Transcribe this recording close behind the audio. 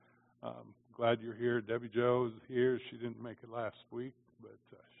Glad you're here. Debbie Jo is here. She didn't make it last week, but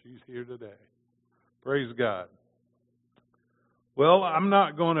she's here today. Praise God. Well, I'm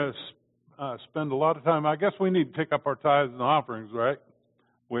not going to spend a lot of time. I guess we need to take up our tithes and offerings, right?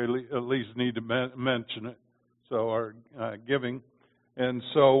 We at least need to mention it. So our giving. And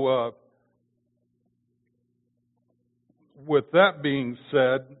so with that being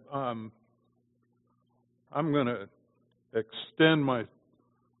said, I'm going to extend myself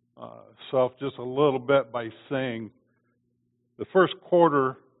just a little bit by saying the first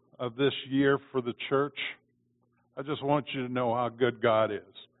quarter of this year for the church, I just want you to know how good God is.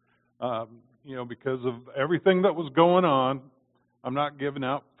 Because of everything that was going on, I'm not giving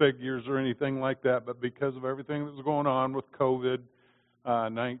out figures or anything like that, but because of everything that was going on with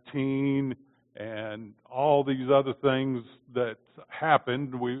COVID-19 and all these other things that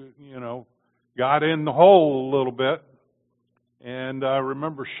happened, we, got in the hole a little bit. And I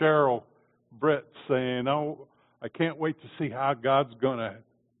remember Cheryl Britt saying, "Oh, I can't wait to see how God's going to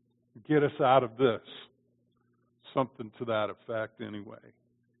get us out of this." Something to that effect anyway.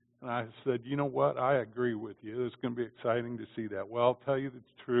 And I said, you know what? I agree with you. It's going to be exciting to see that. Well, I'll tell you the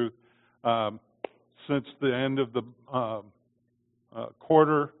truth. Since the end of the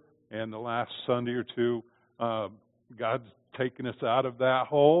quarter and the last Sunday or two, God's taken us out of that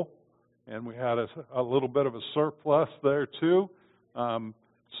hole. And we had a little bit of a surplus there too.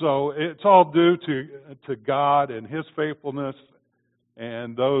 So it's all due to God and His faithfulness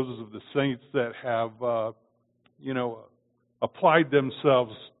and those of the saints that have, applied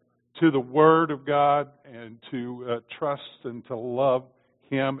themselves to the Word of God and to trust and to love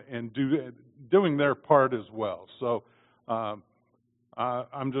Him and doing their part as well. So I'm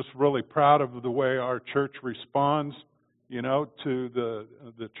just really proud of the way our church responds, to the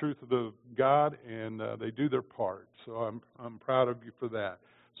truth of the God, and they do their part. So I'm proud of you for that.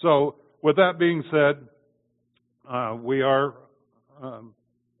 So with that being said,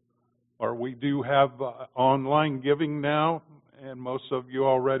 we do have online giving now, and most of you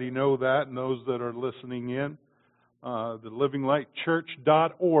already know that, and those that are listening in. The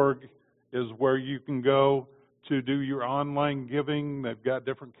livinglightchurch.org is where you can go to do your online giving. They've got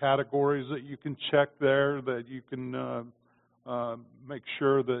different categories that you can check there, that you can make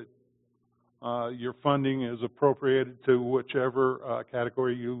sure that your funding is appropriated to whichever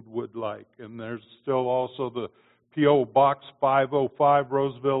category you would like. And there's still also the P.O. Box 505,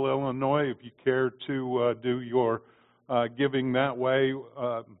 Roseville, Illinois, if you care to do your giving that way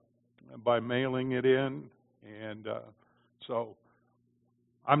by mailing it in. And so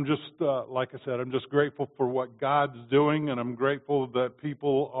I'm just, like I said, I'm just grateful for what God's doing, and I'm grateful that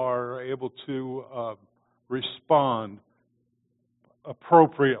people are able to respond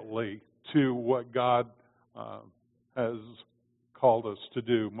appropriately to what God has called us to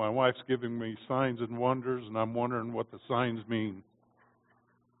do. My wife's giving me signs and wonders, and I'm wondering what the signs mean.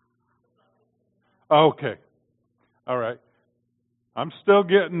 Okay. All right. I'm still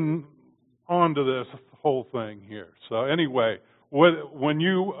getting onto this whole thing here. So anyway, when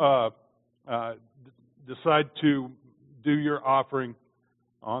you decide to do your offering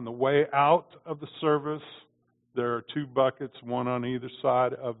on the way out of the service, there are two buckets, one on either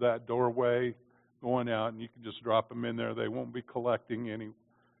side of that doorway going out, and you can just drop them in there. They won't be collecting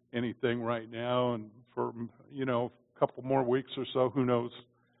anything right now, and for a couple more weeks or so, who knows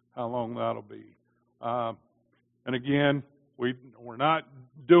how long that'll be. And again, we're not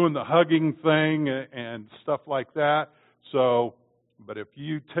doing the hugging thing and stuff like that. So, but if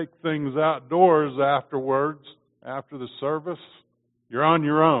you take things outdoors afterwards, after the service, you're on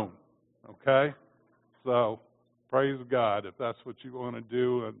your own. Okay? So, praise God if that's what you want to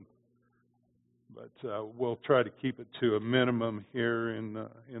do. But we'll try to keep it to a minimum here in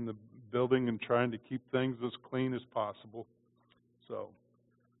the building and trying to keep things as clean as possible. So,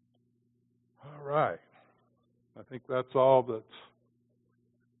 all right. I think that's all that's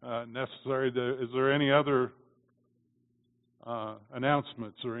necessary. Is there any other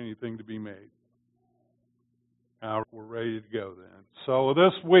announcements or anything to be made? We're ready to go then. So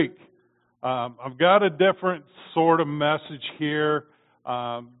this week, I've got a different sort of message here.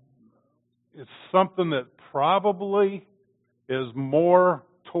 It's something that probably is more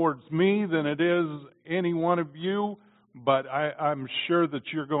towards me than it is any one of you, but I'm sure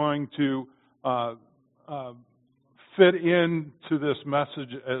that you're going to fit into this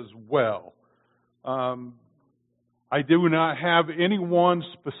message as well. I do not have any one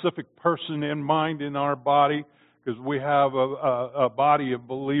specific person in mind in our body, because we have a body of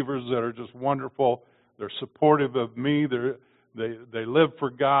believers that are just wonderful. They're supportive of me. They live for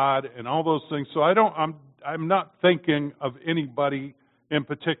God and all those things. So I'm not thinking of anybody in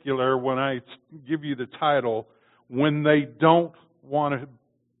particular, when I give you the title, When They Don't Want to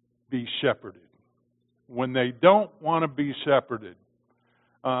Be Shepherded. When they don't want to be shepherded.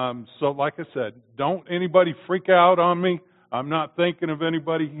 So like I said, don't anybody freak out on me. I'm not thinking of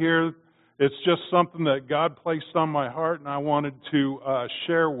anybody here. It's just something that God placed on my heart, and I wanted to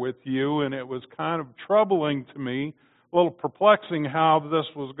share with you. And it was kind of troubling to me, a little perplexing how this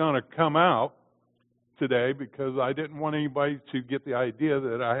was going to come out today, because I didn't want anybody to get the idea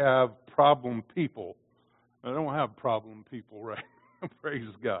that I have problem people. I don't have problem people, right? Praise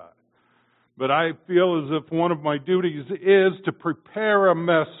God. But I feel as if one of my duties is to prepare a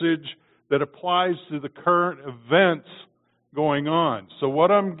message that applies to the current events going on. So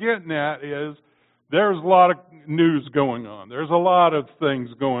what I'm getting at is there's a lot of news going on. There's a lot of things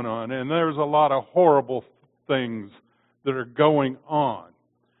going on, and there's a lot of horrible things that are going on.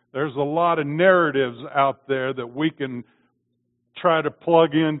 There's a lot of narratives out there that we can try to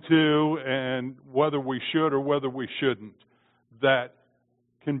plug into, and whether we should or whether we shouldn't, that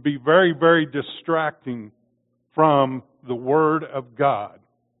can be very, very distracting from the Word of God.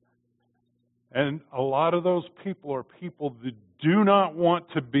 And a lot of those people are people that do not want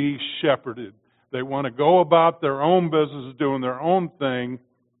to be shepherded. They want to go about their own business, doing their own thing,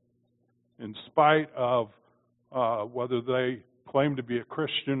 in spite of whether they claim to be a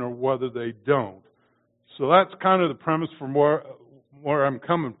Christian or whether they don't. So that's kind of the premise from where I'm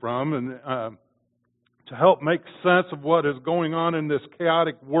coming from, and to help make sense of what is going on in this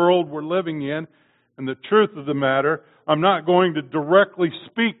chaotic world we're living in. And the truth of the matter, I'm not going to directly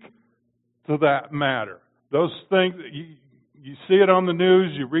speak to that matter. Those things, you see it on the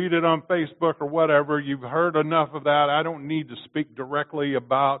news, you read it on Facebook or whatever, you've heard enough of that. I don't need to speak directly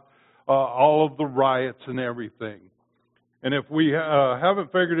about all of the riots and everything. And if we haven't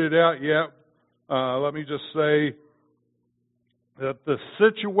figured it out yet, let me just say that the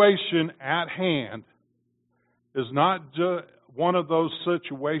situation at hand is not just one of those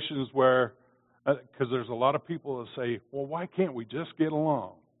situations where, because there's a lot of people that say, well, why can't we just get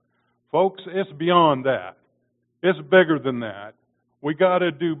along? Folks, it's beyond that. It's bigger than that. We got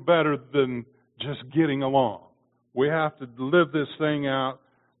to do better than just getting along. We have to live this thing out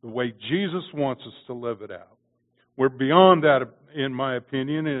the way Jesus wants us to live it out. We're beyond that, in my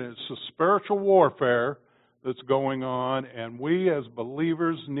opinion, and it's a spiritual warfare that's going on, and we as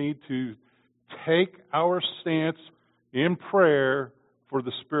believers need to take our stance in prayer for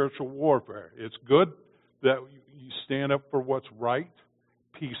the spiritual warfare. It's good that you stand up for what's right,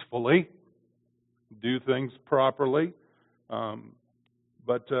 peacefully, do things properly,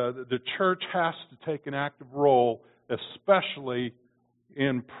 but the church has to take an active role, especially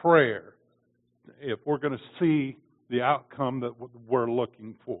in prayer, if we're going to see the outcome that we're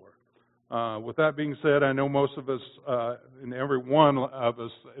looking for. With that being said, I know most of us, and every one of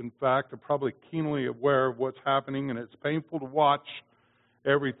us, in fact, are probably keenly aware of what's happening, and it's painful to watch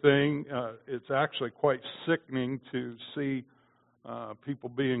everything. It's actually quite sickening to see people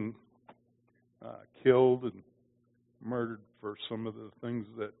being killed and murdered for some of the things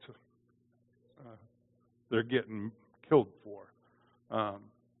that they're getting killed for.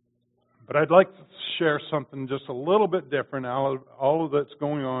 But I'd like to share something just a little bit different out of all of that's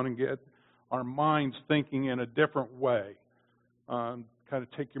going on and get our minds thinking in a different way. Kind of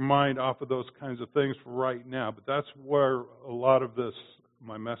take your mind off of those kinds of things for right now. But that's where a lot of this,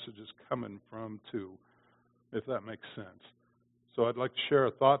 my message is coming from too, if that makes sense. So I'd like to share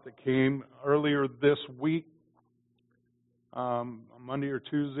a thought that came earlier this week. On Monday or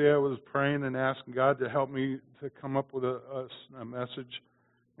Tuesday, I was praying and asking God to help me to come up with a message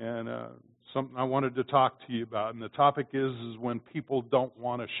and something I wanted to talk to you about. And the topic is when people don't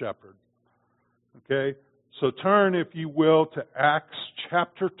want a shepherd. Okay? So turn, if you will, to Acts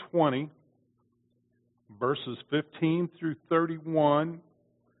chapter 20, verses 15 through 31.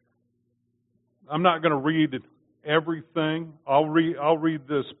 I'm not going to read everything. I'll read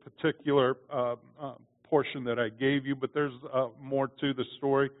this particular portion that I gave you, but there's more to the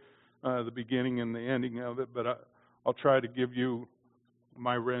story, the beginning and the ending of it. But I'll try to give you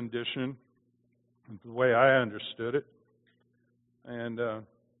my rendition, the way I understood it. And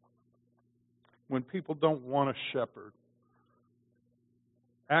when people don't want a shepherd.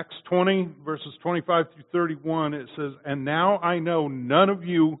 Acts 20, verses 25 through 31, it says, "And now I know none of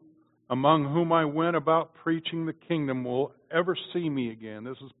you among whom I went about preaching the kingdom will ever see me again."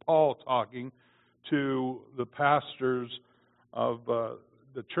 This is Paul talking to the pastors of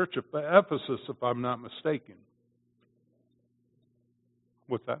the church of Ephesus, if I'm not mistaken.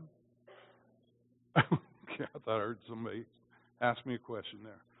 What's that? Okay, I thought I heard somebody ask me a question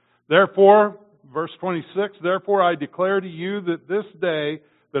there. "Therefore, verse 26, therefore I declare to you that this day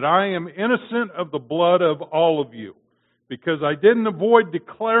that I am innocent of the blood of all of you, because I didn't avoid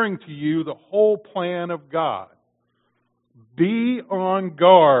declaring to you the whole plan of God. Be on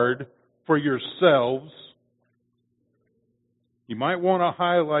guard for yourselves. You might want to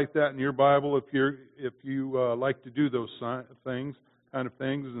highlight that in your Bible if you like to do those kind of things,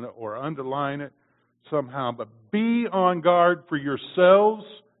 or underline it somehow. But be on guard for yourselves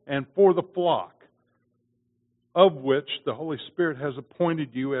and for the flock, of which the Holy Spirit has appointed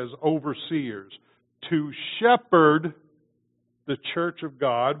you as overseers, to shepherd the church of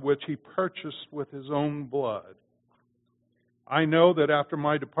God, which He purchased with His own blood. I know that after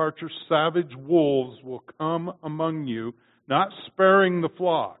my departure, savage wolves will come among you, not sparing the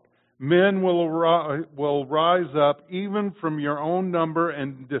flock. Men will rise up even from your own number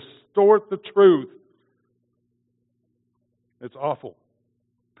and distort the truth. It's awful.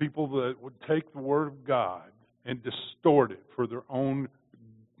 People that would take the Word of God and distort it for their own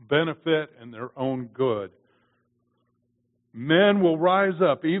benefit and their own good. Men will rise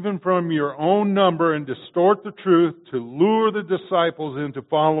up even from your own number and distort the truth to lure the disciples into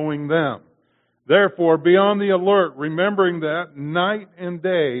following them. Therefore, be on the alert, remembering that night and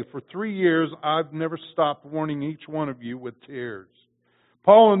day for 3 years I've never stopped warning each one of you with tears.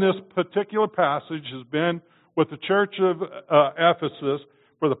 Paul in this particular passage has been with the church of Ephesus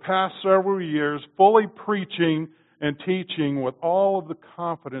for the past several years, fully preaching and teaching with all of the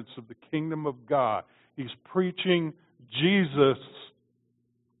confidence of the kingdom of God. He's preaching Jesus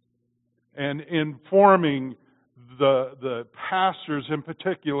and informing the pastors in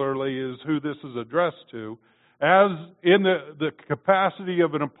particularly is who this is addressed to, as in the capacity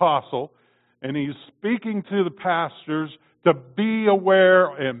of an apostle, and he's speaking to the pastors to be aware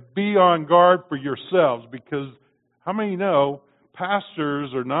and be on guard for yourselves, because how many know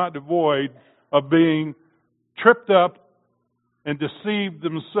pastors are not devoid of being tripped up and deceived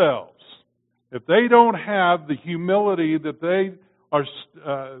themselves? If they don't have the humility that they are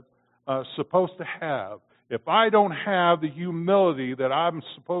supposed to have, if I don't have the humility that I'm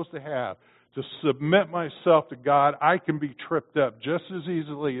supposed to have to submit myself to God, I can be tripped up just as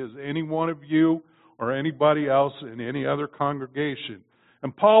easily as any one of you or anybody else in any other congregation.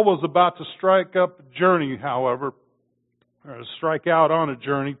 And Paul was about to strike up a journey, however, or strike out on a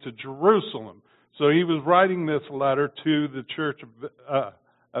journey to Jerusalem. So he was writing this letter to the church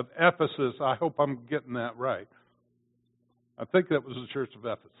of Ephesus. I hope I'm getting that right. I think that was the church of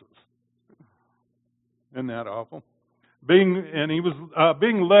Ephesus. Isn't that awful? He was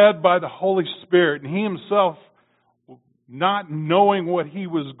being led by the Holy Spirit, and he himself, not knowing what he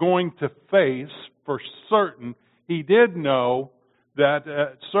was going to face for certain, he did know that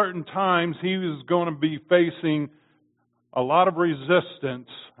at certain times he was going to be facing a lot of resistance.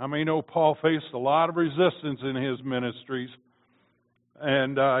 I mean, Paul faced a lot of resistance in his ministries.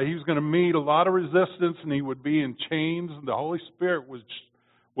 And he was going to meet a lot of resistance, and he would be in chains. And the Holy Spirit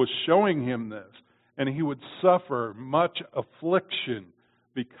was showing him this. And he would suffer much affliction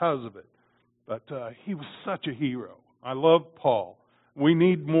because of it. But he was such a hero. I love Paul. We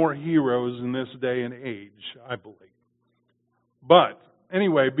need more heroes in this day and age, I believe. But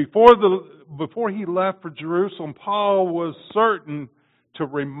anyway, before he left for Jerusalem, Paul was certain to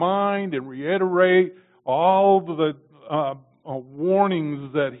remind and reiterate all of the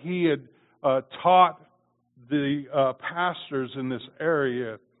warnings that he had taught the pastors in this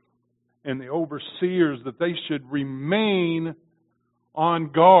area and the overseers, that they should remain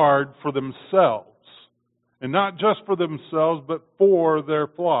on guard for themselves. And not just for themselves, but for their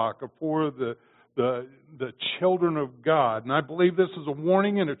flock, or for the children of God. And I believe this is a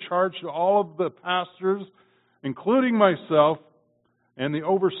warning and a charge to all of the pastors, including myself, and the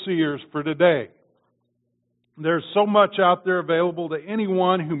overseers for today. There's so much out there available to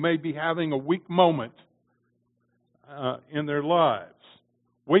anyone who may be having a weak moment in their lives.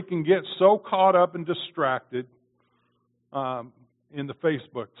 We can get so caught up and distracted in the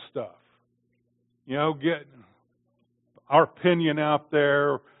Facebook stuff. Get our opinion out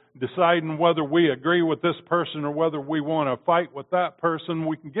there, deciding whether we agree with this person or whether we want to fight with that person.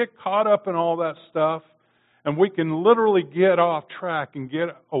 We can get caught up in all that stuff, and we can literally get off track and get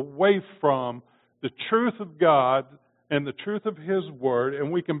away from the truth of God and the truth of His Word,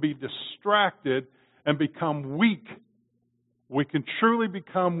 and we can be distracted and become weak. We can truly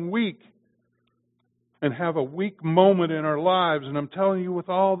become weak and have a weak moment in our lives. And I'm telling you, with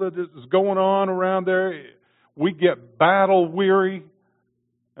all that is going on around there, we get battle weary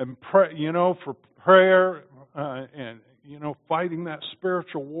and for prayer and fighting that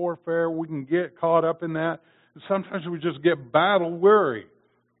spiritual warfare. We can get caught up in that. And sometimes we just get battle weary.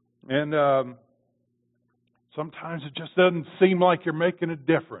 And Sometimes it just doesn't seem like you're making a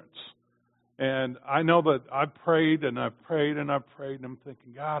difference. And I know that I've prayed and I've prayed and I've prayed, and I'm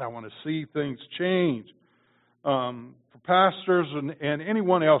thinking, God, I want to see things change. For pastors and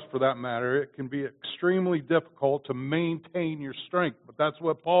anyone else for that matter, it can be extremely difficult to maintain your strength. But that's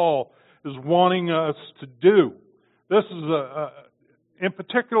what Paul is wanting us to do. This is in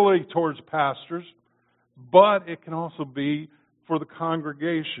particularly towards pastors, but it can also be for the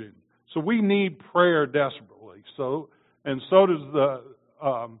congregation. So we need prayer desperately. So does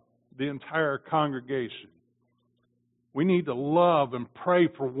the entire congregation. We need to love and pray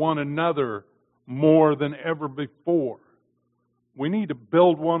for one another more than ever before. We need to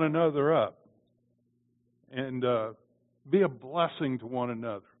build one another up and be a blessing to one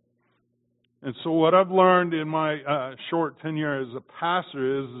another. And so what I've learned in my short tenure as a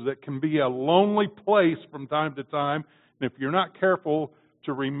pastor is it can be a lonely place from time to time. And if you're not careful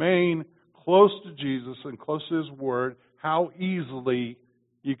to remain close to Jesus and close to His Word, how easily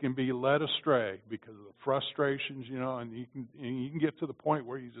you can be led astray because of the frustrations, and you can get to the point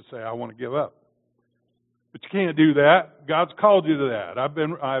where you just say, I want to give up. But you can't do that. God's called you to that.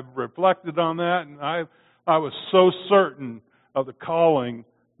 I've reflected on that, and I was so certain of the calling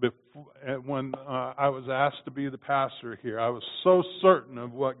when I was asked to be the pastor here. I was so certain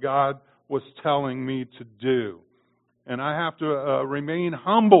of what God was telling me to do. And I have to remain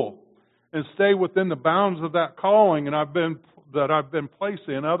humble and stay within the bounds of that calling I've been placed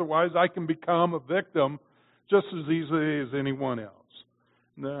in. Otherwise, I can become a victim just as easily as anyone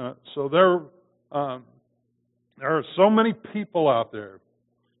else. So there are so many people out there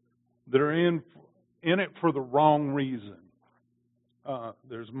that are in it for the wrong reason.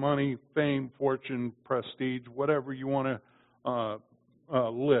 There's money, fame, fortune, prestige, whatever you want to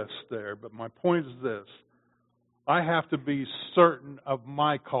list there. But my point is this. I have to be certain of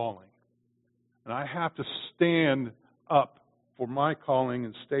my calling. And I have to stand up for my calling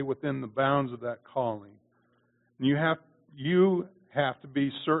and stay within the bounds of that calling. And you have to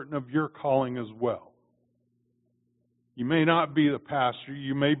be certain of your calling as well. You may not be the pastor.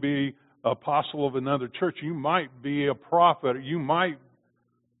 You may be an apostle of another church. You might be a prophet. You might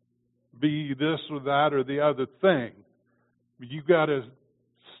be this or that or the other thing. But you've got to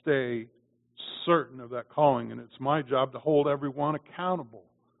stay certain of that calling. And it's my job to hold everyone accountable.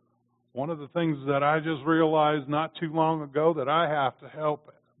 One of the things that I just realized not too long ago, that I have to help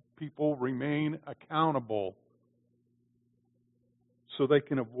people remain accountable so they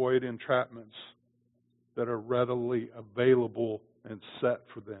can avoid entrapments that are readily available and set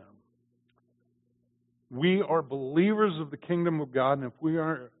for them. We are believers of the kingdom of God, and if we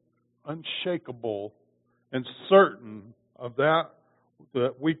are unshakable and certain of that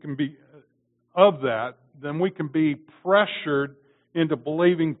we can be of that, then we can be pressured into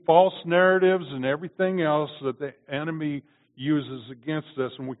believing false narratives and everything else that the enemy uses against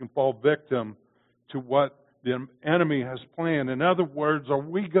us, and we can fall victim to what the enemy has planned. In other words, are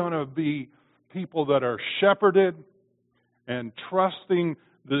we going to be people that are shepherded and trusting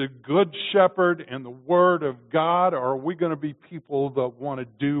the good shepherd and the Word of God, or are we going to be people that want to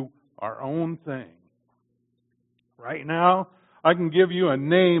do our own thing? Right now, I can give you a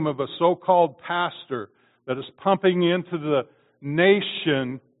name of a so-called pastor that is pumping into the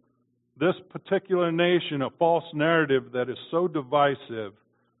nation, this particular nation, a false narrative that is so divisive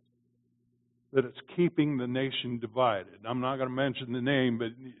that it's keeping the nation divided. I'm not going to mention the name, but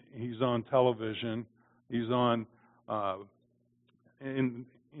he's on television. He's on in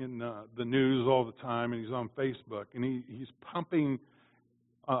the news all the time, and he's on Facebook, and he's pumping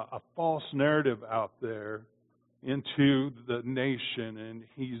a false narrative out there into the nation, and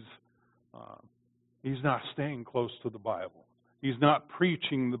he's not staying close to the Bible. He's not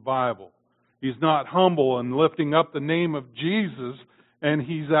preaching the Bible. He's not humble and lifting up the name of Jesus, and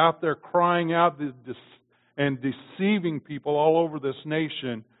he's out there crying out and deceiving people all over this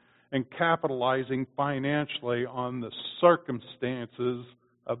nation and capitalizing financially on the circumstances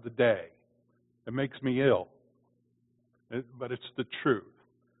of the day. It makes me ill, but it's the truth.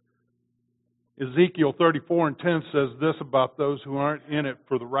 Ezekiel 34:10 says this about those who aren't in it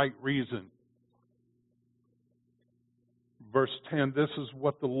for the right reason. Verse 10, this is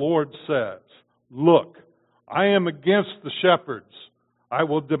what the Lord says. Look, I am against the shepherds. I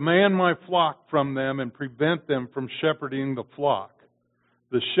will demand my flock from them and prevent them from shepherding the flock.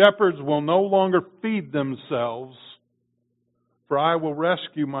 The shepherds will no longer feed themselves, for I will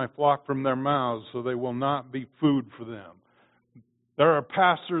rescue my flock from their mouths, so they will not be food for them. There are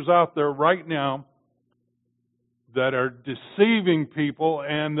pastors out there right now that are deceiving people,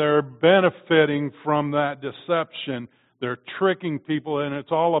 and they're benefiting from that deception. They're tricking people, and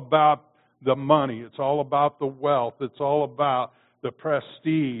it's all about the money. It's all about the wealth. It's all about the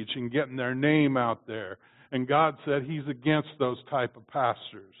prestige and getting their name out there. And God said He's against those type of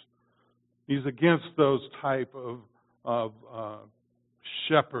pastors. He's against those type of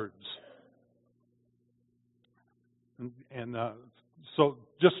shepherds. So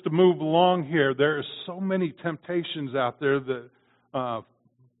just to move along here, there are so many temptations out there that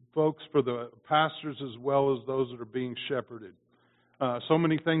folks, for the pastors as well as those that are being shepherded. So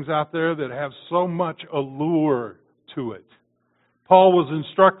many things out there that have so much allure to it. Paul was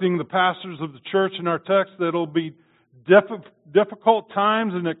instructing the pastors of the church in our text that it'll be difficult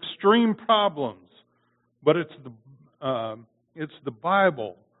times and extreme problems, but it's the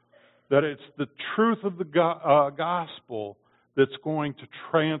Bible, that it's the truth of the gospel that's going to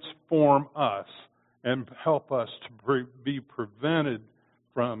transform us and help us to be prevented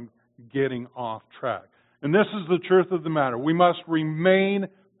from getting off track. And this is the truth of the matter. We must remain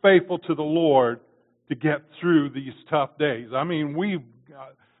faithful to the Lord to get through these tough days. I mean,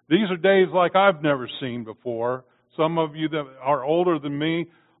 these are days like I've never seen before. Some of you that are older than me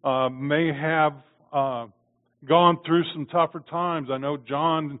may have gone through some tougher times. I know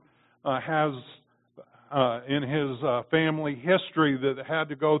John has in his family history that had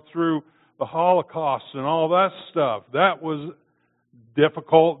to go through the Holocaust and all that stuff. That was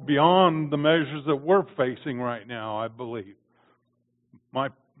difficult beyond the measures that we're facing right now, I believe. My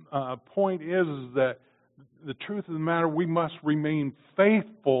point is that the truth of the matter, we must remain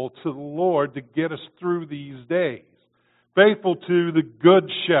faithful to the Lord to get us through these days. Faithful to the Good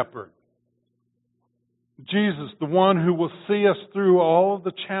Shepherd. Jesus, the one who will see us through all of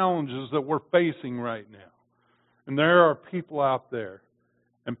the challenges that we're facing right now. And there are people out there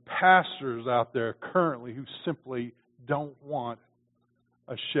and pastors out there currently who simply don't want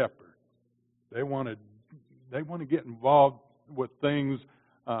a shepherd. They want to get involved with things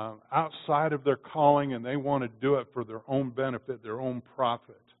outside of their calling, and they want to do it for their own benefit, their own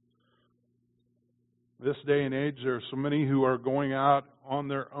profit. This day and age, there are so many who are going out on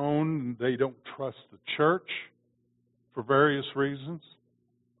their own, and they don't trust the church for various reasons.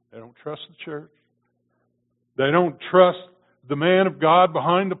 They don't trust the church. They don't trust the man of God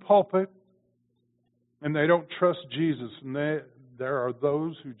behind the pulpit. And they don't trust Jesus. And there are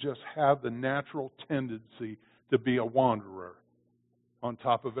those who just have the natural tendency to be a wanderer on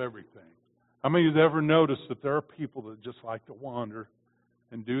top of everything. How many of you have ever noticed that there are people that just like to wander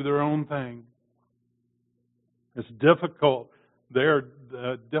and do their own thing? It's difficult. They're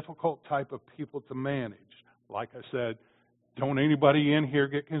a difficult type of people to manage. Like I said, don't anybody in here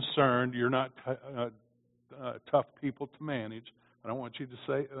get concerned. You're not tough people to manage. I don't want you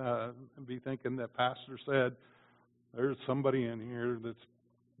to be thinking that Pastor said there's somebody in here that's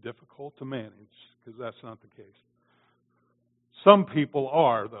difficult to manage, because that's not the case. Some people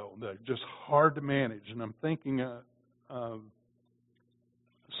are, though. They're just hard to manage. And I'm thinking of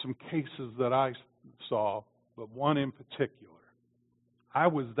some cases that I saw, but one in particular. I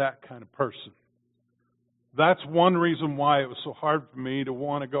was that kind of person. That's one reason why it was so hard for me to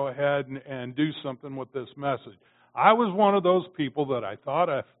want to go ahead and do something with this message. I was one of those people that I thought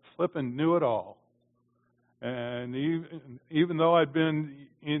I flipping knew it all. And even though I'd been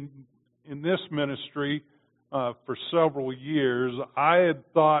in this ministry for several years, I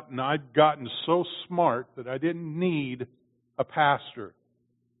had thought, and I'd gotten so smart that I didn't need a pastor.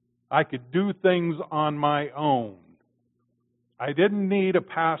 I could do things on my own. I didn't need a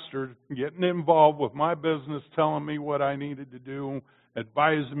pastor getting involved with my business, telling me what I needed to do,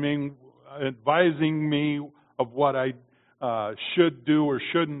 advising me of what I should do or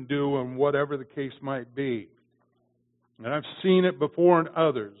shouldn't do, and whatever the case might be. And I've seen it before in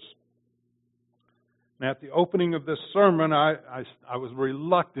others. And at the opening of this sermon, I was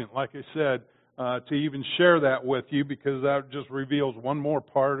reluctant, like I said, to even share that with you, because that just reveals one more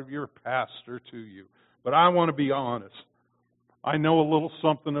part of your pastor to you. But I want to be honest. I know a little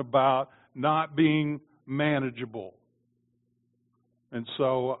something about not being manageable. And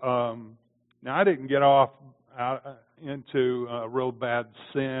so, now I didn't get off into real bad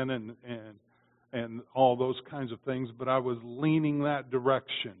sin and all those kinds of things, but I was leaning that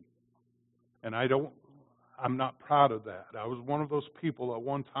direction. And I'm not proud of that. I was one of those people at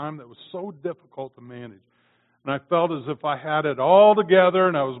one time that was so difficult to manage. And I felt as if I had it all together,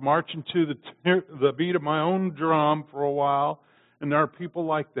 and I was marching to the beat of my own drum for a while. And there are people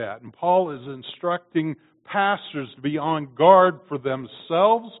like that. And Paul is instructing pastors to be on guard for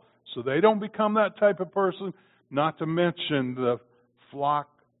themselves so they don't become that type of person, not to mention the flock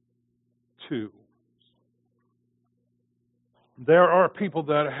too. There are people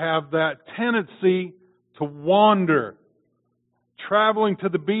that have that tendency to wander, traveling to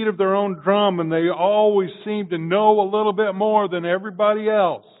the beat of their own drum, and they always seem to know a little bit more than everybody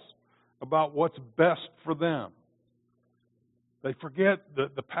else about what's best for them. They forget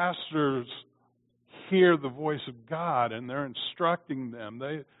that the pastors hear the voice of God, and they're instructing them.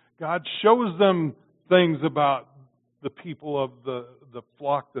 God shows them things about the people of the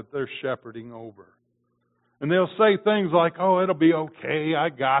flock that they're shepherding over. And they'll say things like, "Oh, it'll be okay, I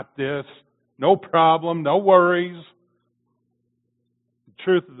got this, no problem, no worries." The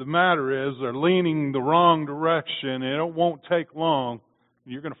truth of the matter is they're leaning the wrong direction, and it won't take long.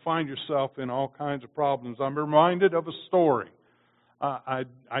 You're going to find yourself in all kinds of problems. I'm reminded of a story. I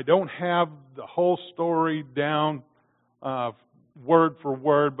don't have the whole story down word for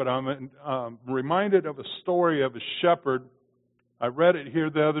word, but I'm reminded of a story of a shepherd. I read it here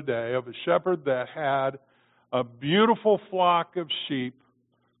the other day, of a shepherd that had a beautiful flock of sheep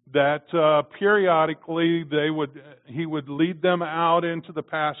that periodically he would lead them out into the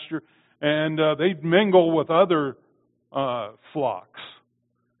pasture, and they'd mingle with other flocks.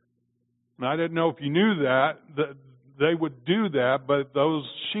 And I didn't know if you knew that they would do that, but those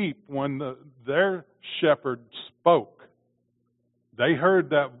sheep, when their shepherd spoke, they heard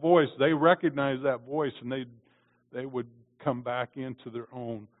that voice, they recognized that voice, and they would come back into their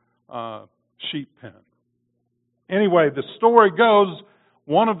own sheep pen. Anyway, the story goes,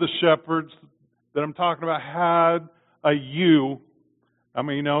 one of the shepherds that I'm talking about had a ewe. I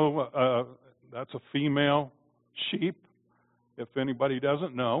mean, that's a female sheep, if anybody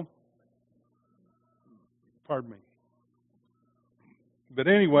doesn't know. Pardon me. But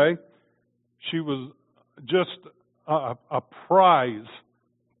anyway, she was just a prize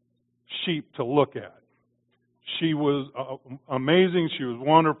sheep to look at. She was amazing. She was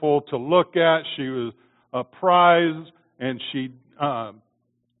wonderful to look at. She was a prize, and she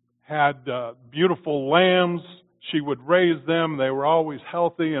had beautiful lambs. She would raise them. They were always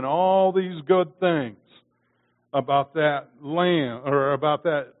healthy, and all these good things about that lamb, or about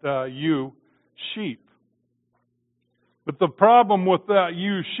that ewe sheep. But the problem with that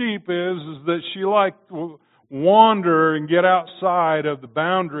ewe sheep is that she liked to wander and get outside of the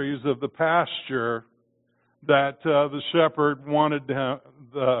boundaries of the pasture that the shepherd wanted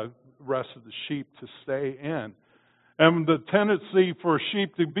the rest of the sheep to stay in. And the tendency for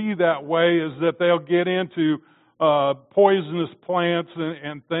sheep to be that way is that they'll get into poisonous plants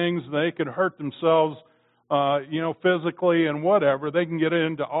and things. They can hurt themselves, physically and whatever. They can get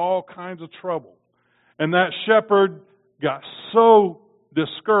into all kinds of trouble. And that shepherd got so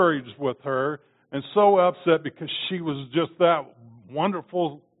discouraged with her and so upset because she was just that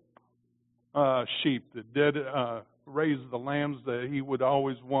wonderful sheep that did raise the lambs that he would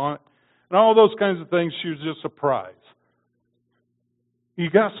always want. And all those kinds of things. She was just a prize. He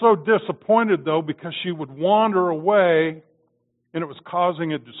got so disappointed, though, because she would wander away, and it was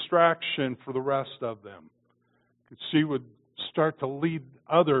causing a distraction for the rest of them. She would start to lead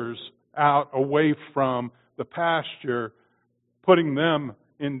others out away from the pasture, putting them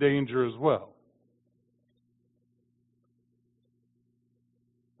in danger as well.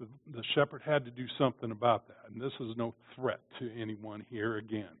 The shepherd had to do something about that, and this is no threat to anyone here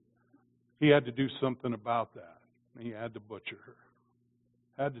again. He had to do something about that. He had to butcher her,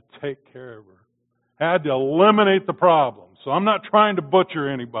 had to take care of her, had to eliminate the problem. So I'm not trying to butcher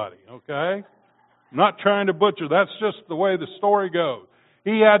anybody, okay? I'm not trying to butcher. That's just the way the story goes.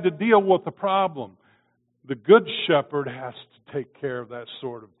 He had to deal with the problem. The good shepherd has to take care of that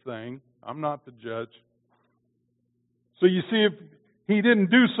sort of thing. I'm not the judge. So you see, if he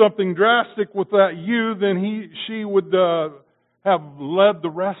didn't do something drastic with that ewe, then she would have led the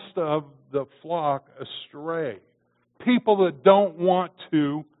rest of the flock astray. People that don't want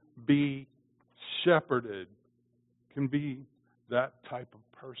to be shepherded can be that type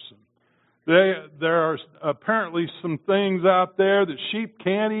of person. There are apparently some things out there that sheep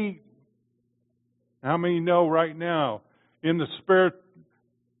can't eat. How many know right now, in the Spirit,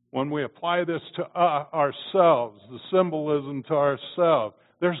 when we apply this to ourselves, the symbolism to ourselves,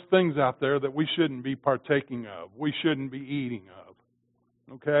 there's things out there that we shouldn't be partaking of. We shouldn't be eating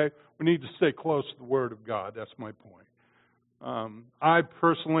of. Okay? We need to stay close to the Word of God. That's my point. I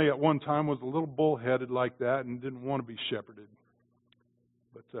personally, at one time, was a little bullheaded like that and didn't want to be shepherded.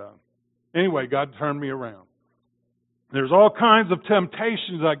 But anyway, God turned me around. There's all kinds of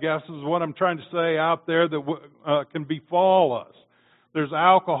temptations, I guess, is what I'm trying to say, out there that can befall us. There's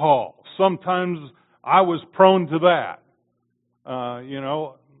alcohol. Sometimes I was prone to that.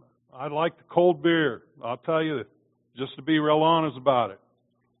 I like the cold beer. I'll tell you, just to be real honest about it.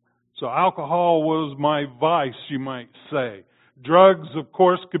 So alcohol was my vice, you might say. Drugs, of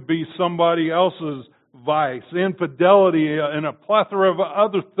course, could be somebody else's vice, infidelity, and a plethora of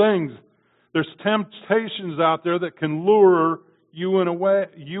other things. There's temptations out there that can lure you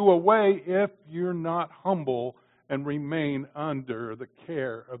away if you're not humble and remain under the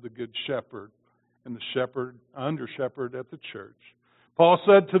care of the Good Shepherd and the under shepherd at the church. Paul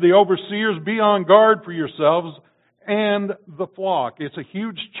said to the overseers, be on guard for yourselves and the flock. It's a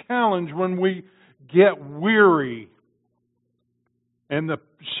huge challenge when we get weary. And the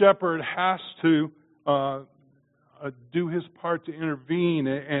shepherd has to do his part to intervene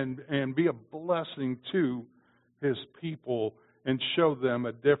and be a blessing to his people and show them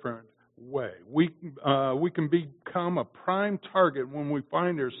a different way. We can become a prime target when we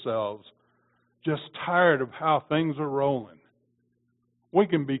find ourselves just tired of how things are rolling. We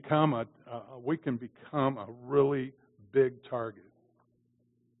can become a really big target.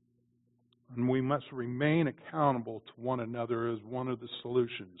 And we must remain accountable to one another as one of the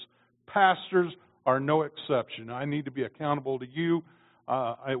solutions. Pastors are no exception. I need to be accountable to you.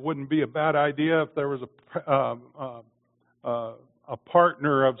 It wouldn't be a bad idea if there was a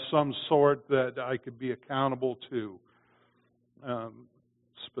partner of some sort that I could be accountable to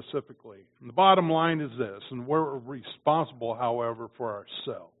specifically. And the bottom line is this, and we're responsible, however, for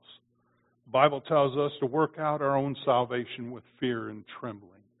ourselves. The Bible tells us to work out our own salvation with fear and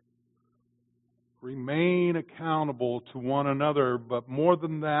trembling. Remain accountable to one another, but more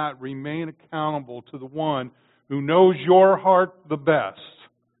than that, remain accountable to the one who knows your heart the best.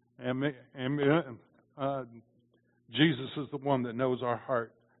 Jesus is the one that knows our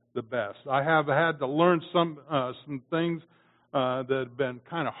heart the best. I have had to learn some things that have been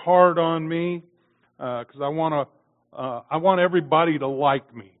kind of hard on me because I want everybody to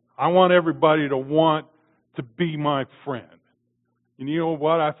like me. I want everybody to want to be my friend. And you know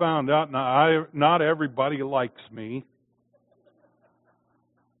what I found out? Not everybody likes me.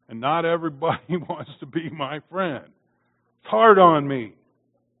 And not everybody wants to be my friend. It's hard on me.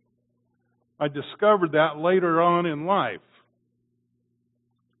 I discovered that later on in life.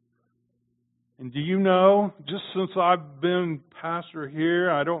 And do you know, just since I've been pastor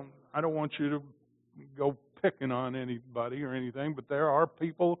here, I don't want you to go picking on anybody or anything, but there are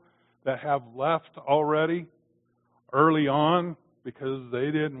people that have left already early on because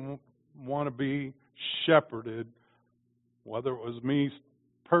they didn't want to be shepherded. Whether it was me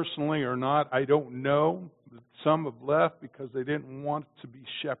personally or not, I don't know. Some have left because they didn't want to be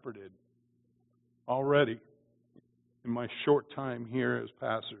shepherded already in my short time here as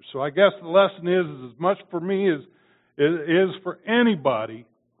pastor. So I guess the lesson is as much for me as it is for anybody.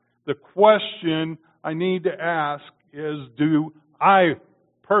 The question I need to ask is, do I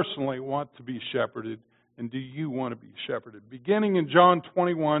personally want to be shepherded, and do you want to be shepherded? Beginning in John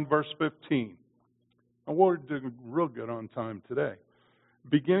 21, verse 15. And we're doing real good on time today.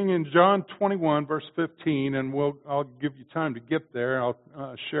 Beginning in John 21, verse 15, and I'll give you time to get there. I'll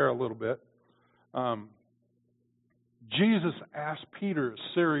share a little bit. Jesus asked Peter a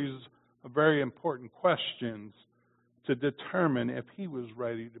series of very important questions to determine if he was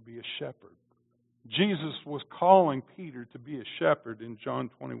ready to be a shepherd. Jesus was calling Peter to be a shepherd in John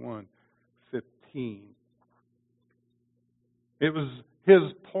 21:15. It was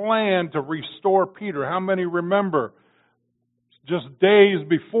his plan to restore Peter. How many remember just days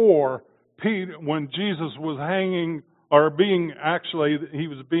before Peter, when Jesus was hanging, or he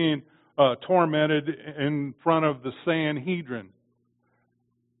was being tormented in front of the Sanhedrin.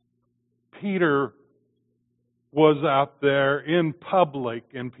 Peter was out there in public,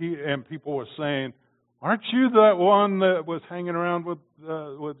 and people were saying, "Aren't you that one that was hanging around with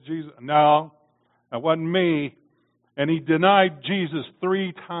Jesus?" No, that wasn't me. And he denied Jesus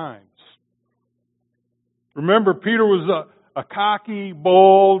 3 times. Remember, Peter was a cocky,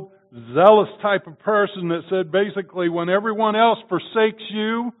 bold, zealous type of person that said basically, when everyone else forsakes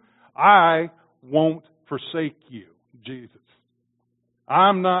you, I won't forsake you, Jesus.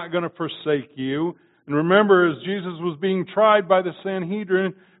 I'm not going to forsake you. And remember, as Jesus was being tried by the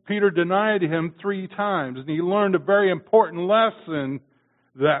Sanhedrin, Peter denied him 3 times. And he learned a very important lesson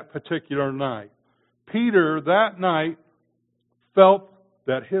that particular night. Peter, that night, felt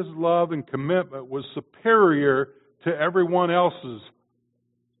that his love and commitment was superior to everyone else's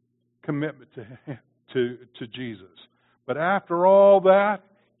commitment to Jesus. But after all that,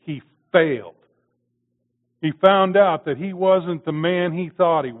 he failed. He found out that he wasn't the man he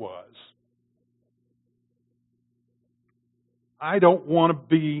thought he was. I don't want to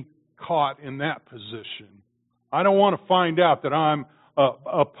be caught in that position. I don't want to find out that I'm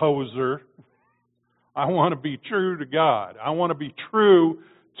a poser. I want to be true to God. I want to be true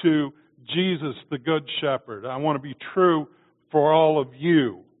to Jesus, the Good Shepherd. I want to be true for all of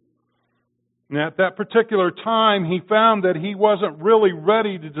you. And at that particular time, he found that he wasn't really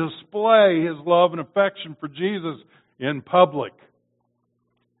ready to display his love and affection for Jesus in public.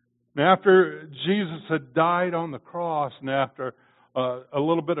 And after Jesus had died on the cross, and after a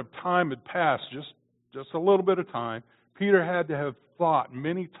little bit of time had passed, just a little bit of time, Peter had to have thought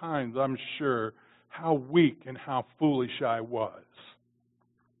many times, I'm sure, how weak and how foolish I was.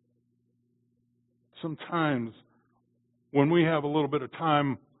 Sometimes when we have a little bit of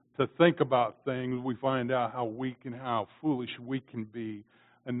time to think about things, we find out how weak and how foolish we can be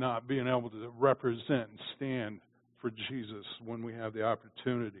and not being able to represent and stand for Jesus when we have the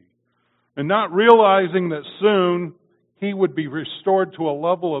opportunity. And not realizing that soon he would be restored to a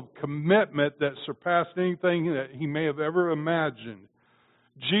level of commitment that surpassed anything that he may have ever imagined.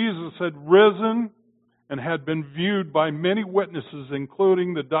 Jesus had risen and had been viewed by many witnesses,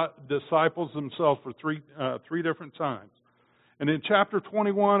 including the disciples themselves, for three different times. And in chapter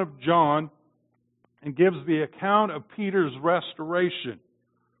 21 of John, it gives the account of Peter's restoration.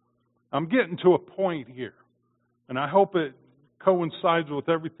 I'm getting to a point here, and I hope it coincides with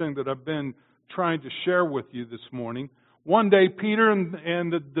everything that I've been trying to share with you this morning. One day, Peter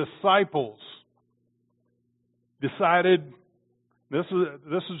and the disciples decided, this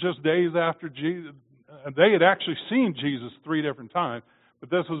is just days after Jesus. They had actually seen Jesus 3 different times,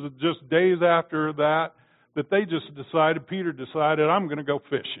 but this was just days after that they just decided, Peter decided, I'm going to go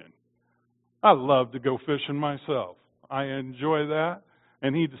fishing. I love to go fishing myself. I enjoy that.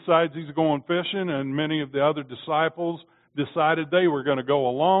 And he decides he's going fishing, and many of the other disciples decided they were going to go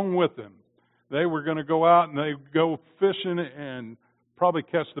along with him. They were going to go out and they go fishing and probably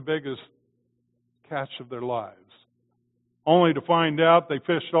catch the biggest catch of their lives. Only to find out they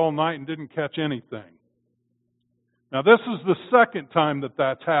fished all night and didn't catch anything. Now, this is the second time that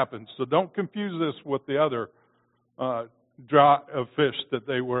that's happened, so don't confuse this with the other draught of fish that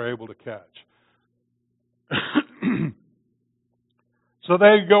they were able to catch. So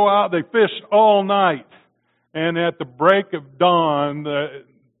they go out, they fished all night, and at the break of dawn,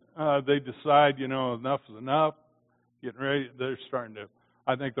 they decide, enough is enough. Getting ready, they're starting to,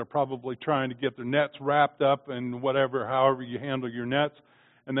 I think they're probably trying to get their nets wrapped up and however you handle your nets,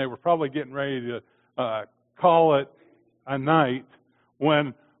 and they were probably getting ready to call it a night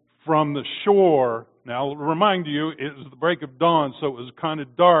when from the shore, now I'll remind you, it was the break of dawn, so it was kind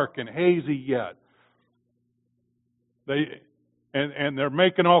of dark and hazy yet. And they're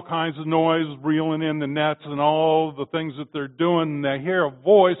making all kinds of noise, reeling in the nets and all the things that they're doing. And they hear a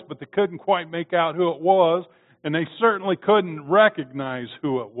voice, but they couldn't quite make out who it was, and they certainly couldn't recognize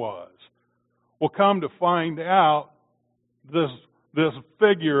who it was. Well, come to find out, this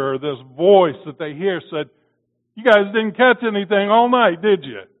figure or this voice that they hear said, "You guys didn't catch anything all night, did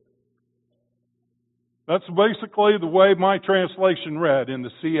you?" That's basically the way my translation read in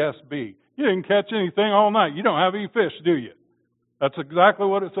the CSB. You didn't catch anything all night. You don't have any fish, do you? That's exactly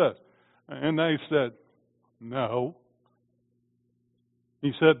what it says. And they said, "No."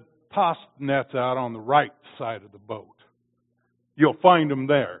 He said, "Toss the nets out on the right side of the boat. You'll find them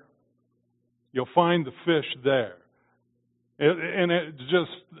there. You'll find the fish there." And it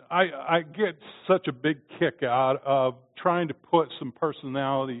just, I get such a big kick out of trying to put some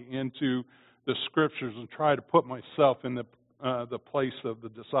personality into the Scriptures and try to put myself in the place of the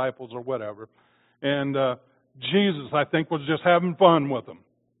disciples or whatever. And Jesus, I think, was just having fun with them.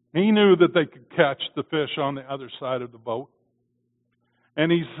 He knew that they could catch the fish on the other side of the boat.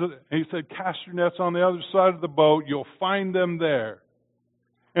 And he said, "Cast your nets on the other side of the boat. You'll find them there."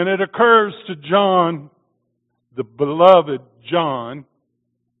 And it occurs to John, the beloved John,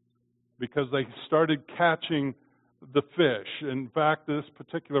 because they started catching the fish. In fact, this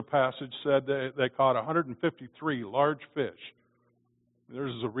particular passage said they caught 153 large fish.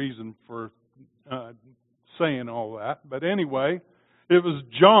 There's a reason for saying all that. But anyway, it was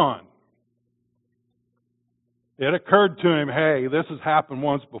John. It occurred to him, hey, this has happened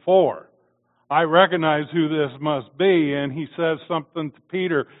once before. I recognize who this must be. And he says something to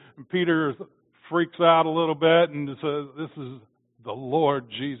Peter. And Peter freaks out a little bit and says, "This is the Lord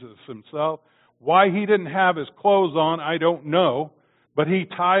Jesus himself." Why he didn't have his clothes on, I don't know. But he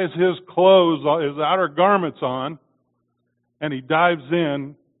ties his clothes, his outer garments on, and he dives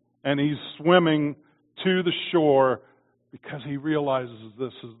in, and he's swimming to the shore because he realizes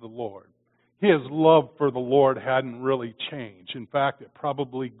this is the Lord. His love for the Lord hadn't really changed. In fact, it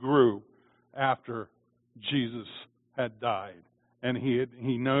probably grew after Jesus had died, and he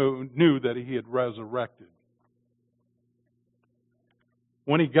knew that he had resurrected.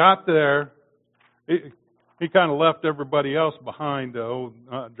 When he got there, he kind of left everybody else behind, though,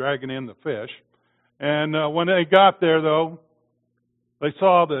 dragging in the fish. And when they got there, though, They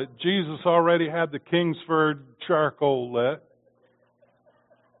saw that Jesus already had the Kingsford charcoal lit,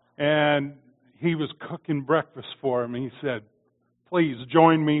 and he was cooking breakfast for him. He said, "Please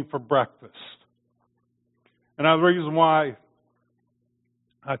join me for breakfast." And the reason why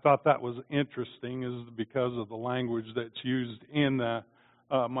I thought that was interesting is because of the language that's used in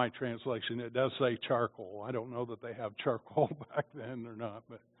my translation. It does say charcoal. I don't know that they have charcoal back then or not,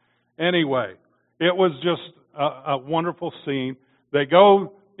 but anyway, it was just a wonderful scene. They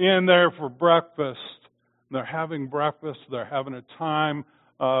go in there for breakfast. They're having breakfast. They're having a time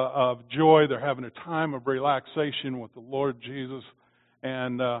of joy. They're having a time of relaxation with the Lord Jesus.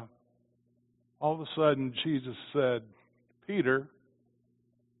 And all of a sudden, Jesus said, "Peter,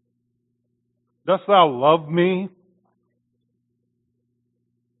 dost thou love me?"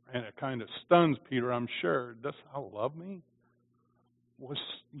 And it kind of stuns Peter, I'm sure. "Dost thou love me?" "Well,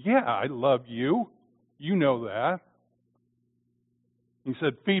 yeah, I love you. You know that." He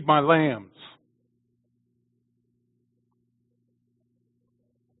said, "Feed my lambs."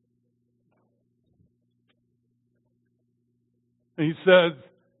 And he says,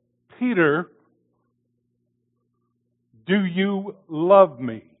 "Peter, do you love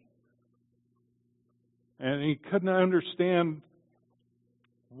me?" And he couldn't understand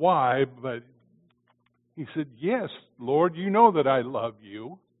why, but he said, "Yes, Lord, you know that I love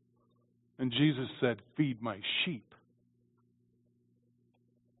you." And Jesus said, "Feed my sheep."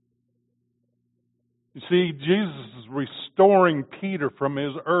 You see, Jesus is restoring Peter from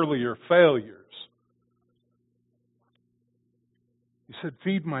his earlier failures. He said,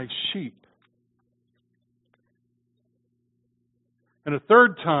 "Feed my sheep." And a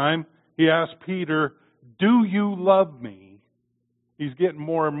third time, he asked Peter, "Do you love me?" He's getting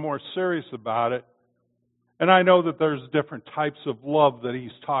more and more serious about it. And I know that there's different types of love that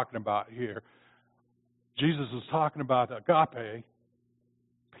he's talking about here. Jesus is talking about agape.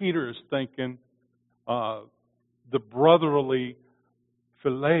 Peter is thinking the brotherly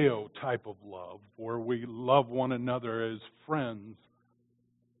phileo type of love, where we love one another as friends.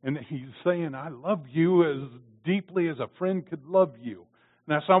 And he's saying, "I love you as deeply as a friend could love you."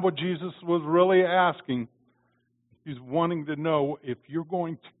 And that's not what Jesus was really asking. He's wanting to know if you're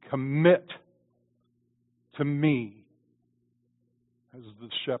going to commit to me as the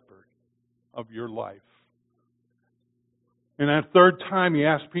shepherd of your life. And that third time he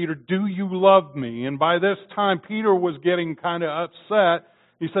asked Peter, "Do you love me?" And by this time, Peter was getting kind of upset.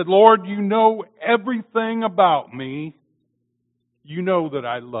 He said, "Lord, you know everything about me. You know that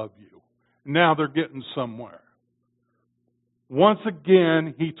I love you." Now they're getting somewhere. Once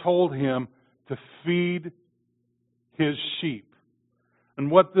again, he told him to feed his sheep.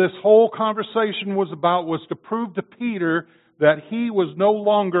 And what this whole conversation was about was to prove to Peter that he was no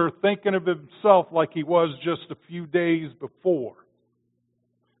longer thinking of himself like he was just a few days before.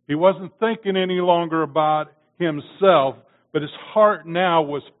 He wasn't thinking any longer about himself, but his heart now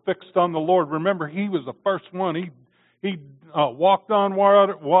was fixed on the Lord. Remember, he was the first one. He walked on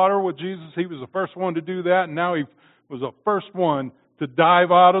water with Jesus. He was the first one to do that, and now he was the first one to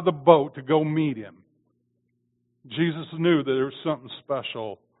dive out of the boat to go meet him. Jesus knew that there was something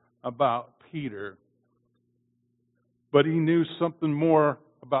special about Peter. But he knew something more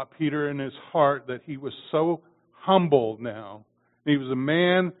about Peter in his heart, that he was so humble now. He was a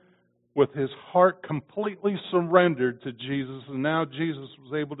man with his heart completely surrendered to Jesus, and now Jesus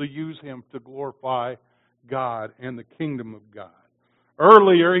was able to use him to glorify God and the kingdom of God.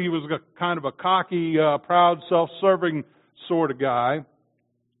 Earlier, he was kind of a cocky, proud, self-serving sort of guy,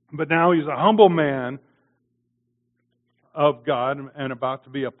 but now he's a humble man of God and about to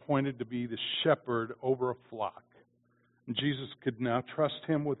be appointed to be the shepherd over a flock. And Jesus could now trust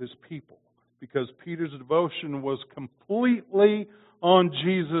him with his people, because Peter's devotion was completely on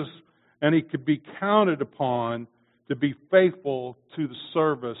Jesus, and he could be counted upon to be faithful to the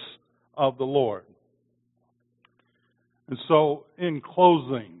service of the Lord. And so, in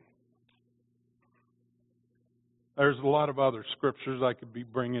closing, there's a lot of other scriptures I could be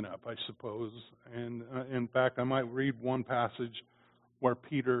bringing up, I suppose. And in fact, I might read one passage where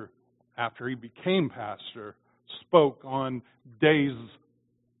Peter, after he became pastor, spoke on days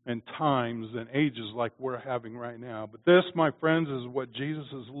and times and ages like we're having right now. But this, my friends, is what Jesus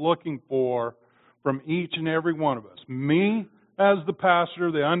is looking for from each and every one of us. Me, as the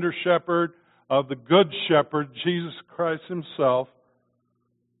pastor, the under-shepherd of the Good Shepherd, Jesus Christ himself,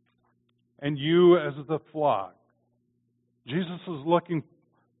 and you as the flock. Jesus is looking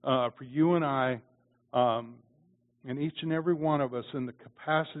for you and I, and each and every one of us, in the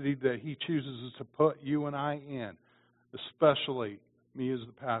capacity that he chooses to put you and I in, especially me as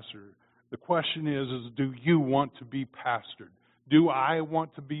the pastor. The question is do you want to be pastored? Do I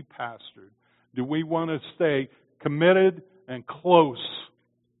want to be pastored? Do we want to stay committed and close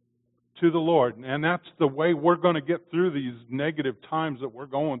to the Lord? And that's the way we're going to get through these negative times that we're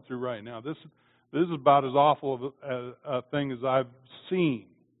going through right now. This is about as awful of a thing as I've seen.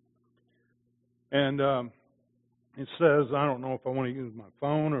 And it says, I don't know if I want to use my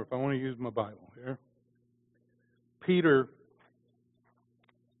phone or if I want to use my Bible here. Peter,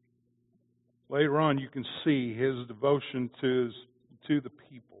 later on you can see his devotion to the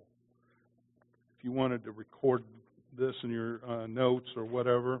people. If you wanted to record this in your notes or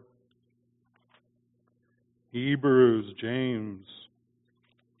whatever. Hebrews, James,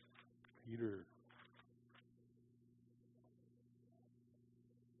 Peter.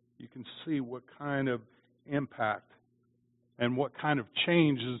 You can see what kind of impact and what kind of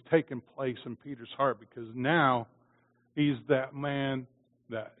change has taken place in Peter's heart, because now he's that man,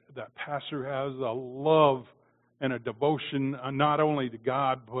 that pastor has a love and a devotion not only to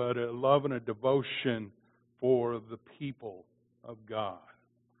God, but a love and a devotion for the people of God.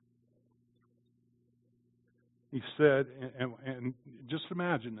 He said, and just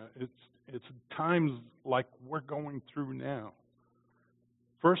imagine, it's times like we're going through now.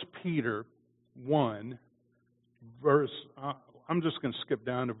 1 Peter 1, verse, I'm just going to skip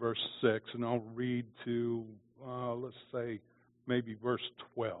down to verse 6, and I'll read to, let's say, maybe verse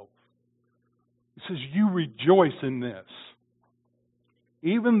 12. It says, you rejoice in this,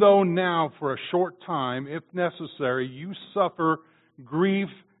 even though now for a short time, if necessary, you suffer grief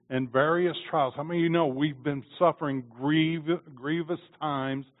and various trials. How many of you know we've been suffering grievous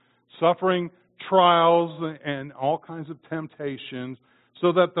times, suffering trials and all kinds of temptations,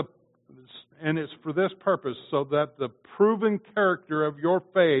 so that and it's for this purpose, so that the proven character of your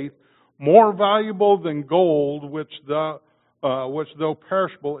faith, more valuable than gold, which though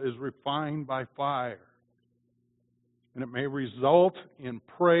perishable is refined by fire, and it may result in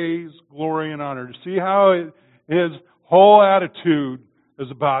praise, glory, and honor. See how his whole attitude is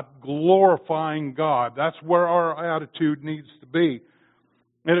about glorifying God. That's where our attitude needs to be.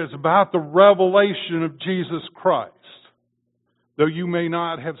 It is about the revelation of Jesus Christ. Though you may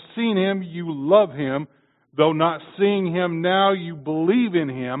not have seen Him, you love Him. Though not seeing Him now, you believe in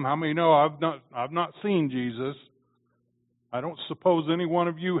Him. How many know I've not seen Jesus? I don't suppose any one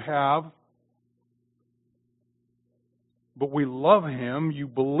of you have. But we love Him, you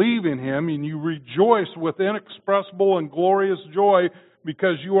believe in Him, and you rejoice with inexpressible and glorious joy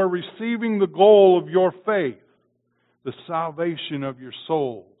because you are receiving the goal of your faith, the salvation of your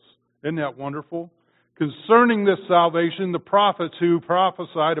souls. Isn't that wonderful? Concerning this salvation, the prophets who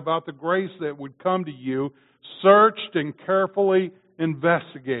prophesied about the grace that would come to you searched and carefully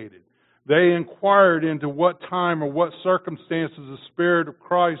investigated. They inquired into what time or what circumstances the Spirit of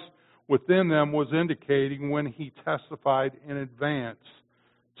Christ within them was indicating when He testified in advance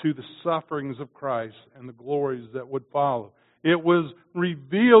to the sufferings of Christ and the glories that would follow. It was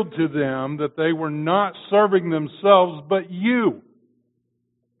revealed to them that they were not serving themselves but you.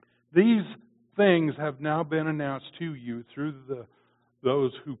 These things have now been announced to you through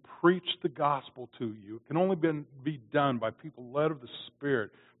those who preach the gospel to you. It can only be done by people led of the Spirit,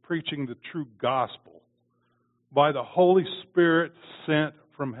 preaching the true gospel, by the Holy Spirit sent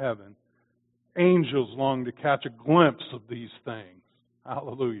from heaven. Angels long to catch a glimpse of these things.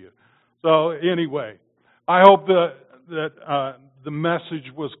 Hallelujah. So anyway, I hope that the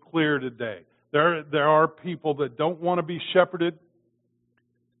message was clear today. There are people that don't want to be shepherded.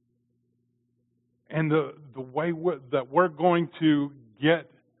 And the way that we're going to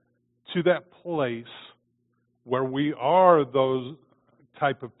get to that place where we are those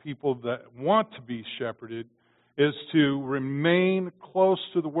type of people that want to be shepherded is to remain close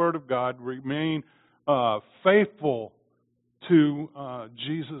to the Word of God, remain faithful to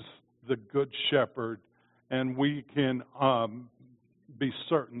Jesus, the Good Shepherd, and we can be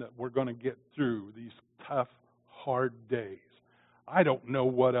certain that we're going to get through these tough, hard days. I don't know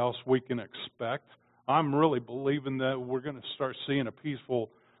what else we can expect. I'm really believing that we're going to start seeing a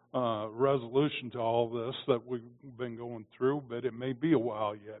peaceful resolution to all this that we've been going through, but it may be a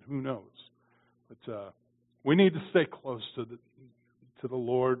while yet. Who knows? But we need to stay close to the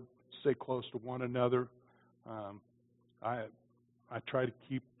Lord, stay close to one another. I try to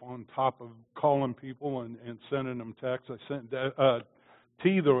keep on top of calling people and sending them texts. I sent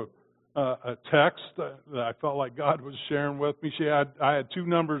T a text that I felt like God was sharing with me. I had two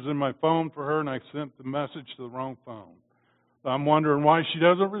numbers in my phone for her, and I sent the message to the wrong phone. So I'm wondering why she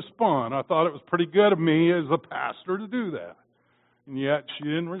doesn't respond. I thought it was pretty good of me as a pastor to do that. And yet she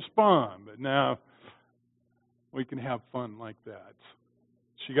didn't respond. But now we can have fun like that.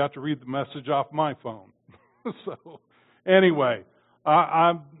 She got to read the message off my phone. So Anyway,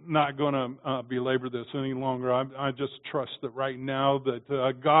 I'm not going to belabor this any longer. I just trust that right now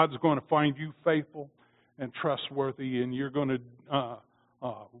that God's going to find you faithful and trustworthy, and you're going to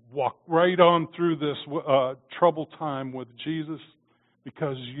walk right on through this troubled time with Jesus,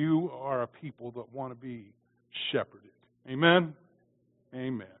 because you are a people that want to be shepherded. Amen?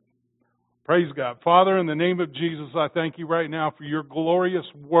 Amen. Praise God. Father, in the name of Jesus, I thank you right now for your glorious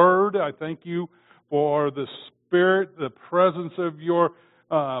word. I thank you for the Spirit, the presence of your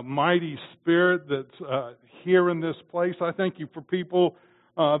mighty Spirit that's here in this place. I thank you for people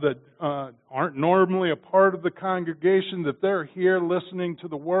that aren't normally a part of the congregation, that they're here listening to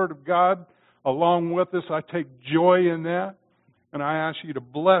the Word of God along with us. I take joy in that, and I ask you to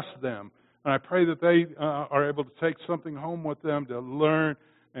bless them. And I pray that they are able to take something home with them to learn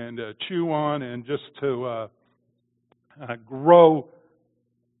and chew on, and just to grow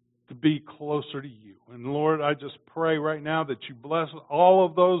to be closer to you. And Lord, I just pray right now that you bless all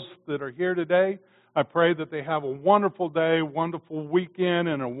of those that are here today. I pray that they have a wonderful day, wonderful weekend,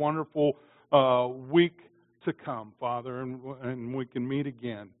 and a wonderful week to come, Father, and we can meet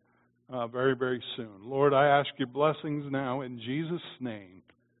again very, very soon. Lord, I ask your blessings now in Jesus' name.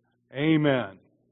 Amen.